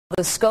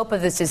The scope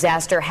of this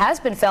disaster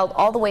has been felt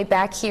all the way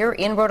back here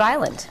in Rhode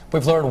Island.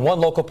 We've learned one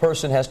local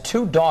person has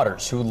 2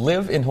 daughters who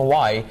live in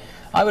Hawaii.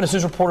 Eyewitness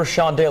News reporter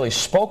Sean Daly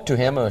spoke to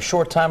him a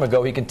short time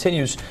ago. He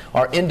continues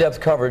our in-depth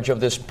coverage of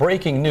this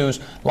breaking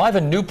news live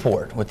in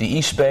Newport with the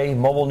East Bay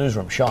Mobile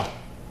Newsroom. Sean.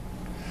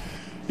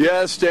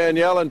 Yes,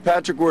 Danielle and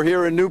Patrick, we're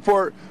here in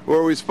Newport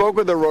where we spoke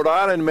with a Rhode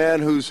Island man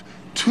whose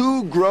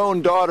 2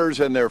 grown daughters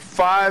and their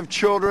 5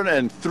 children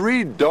and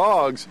 3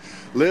 dogs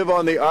live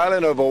on the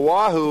island of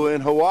Oahu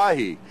in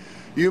Hawaii.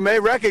 You may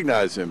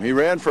recognize him. He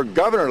ran for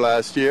governor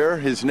last year.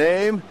 His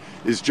name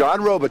is John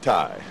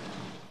Robitaille.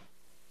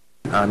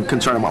 I'm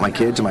concerned about my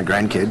kids and my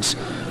grandkids,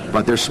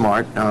 but they're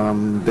smart.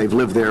 They've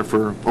lived there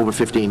for over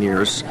 15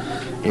 years,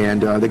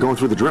 and they're going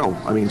through the drill.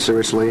 I mean,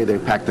 seriously, they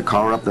packed the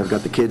car up. They've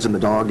got the kids and the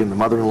dog and the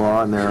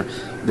mother-in-law, and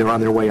they're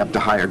on their way up to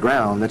higher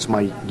ground. That's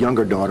my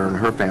younger daughter and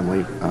her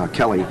family,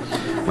 Kelly.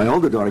 My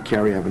older daughter,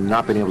 Carrie, I have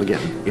not been able to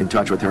get in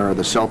touch with her.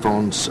 The cell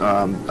phones,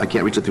 I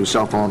can't reach her through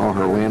cell phone or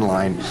her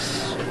landline.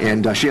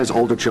 And she has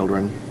older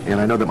children, and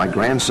I know that my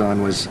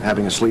grandson was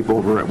having a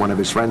sleepover at one of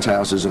his friend's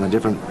houses in a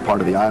different part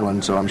of the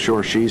island, so I'm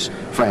sure she's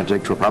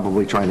frantic. We're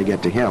probably trying to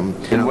get to him.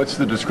 And what's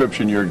the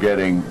description you're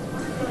getting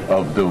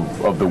of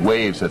the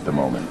waves at the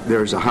moment?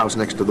 There's a house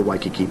next to the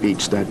Waikiki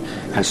beach that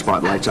has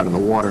spotlights out in the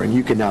water, and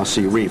you can now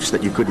see reefs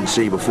that you couldn't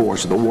see before,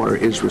 so the water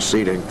is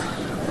receding.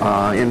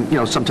 And, you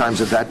know,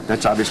 sometimes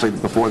that's obviously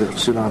before the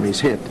tsunamis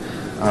hit.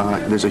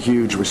 There's a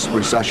huge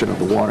recession of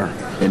the water.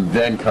 And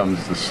then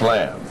comes the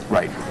slam.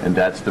 Right. And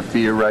that's the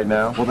fear right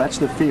now? Well, that's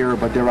the fear,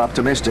 but they're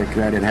optimistic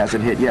that it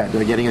hasn't hit yet.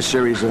 They're getting a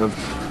series of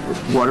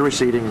water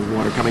receding,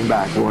 water coming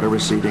back, water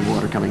receding,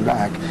 water coming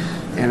back.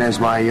 And as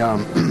my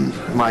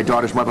my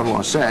daughter's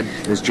mother-in-law said,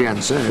 as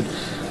Jan said,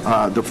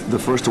 the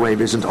first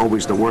wave isn't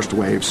always the worst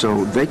wave,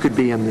 so they could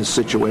be in this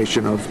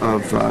situation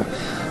of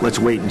let's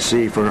wait and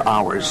see for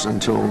hours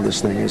until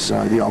this thing is,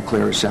 the all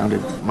clear is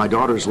sounded. My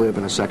daughters live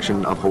in a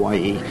section of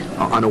Hawaii,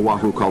 on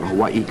Oahu, called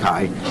Hawaii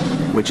Kai,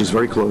 which is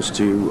very close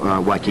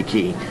to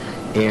Waikiki,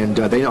 and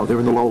they know they're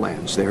in the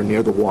lowlands, they're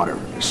near the water,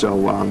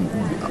 so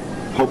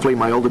hopefully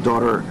my older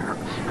daughter,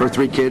 her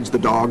 3 kids, the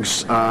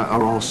dogs,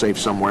 are all safe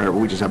somewhere.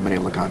 We just haven't been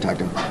able to contact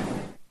them.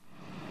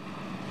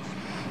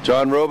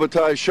 John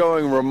Robitaille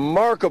showing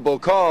remarkable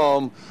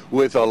calm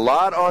with a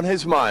lot on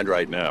his mind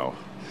right now.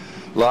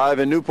 Live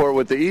in Newport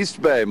with the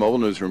East Bay Mobile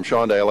Newsroom,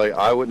 Sean Daly,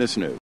 Eyewitness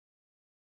News.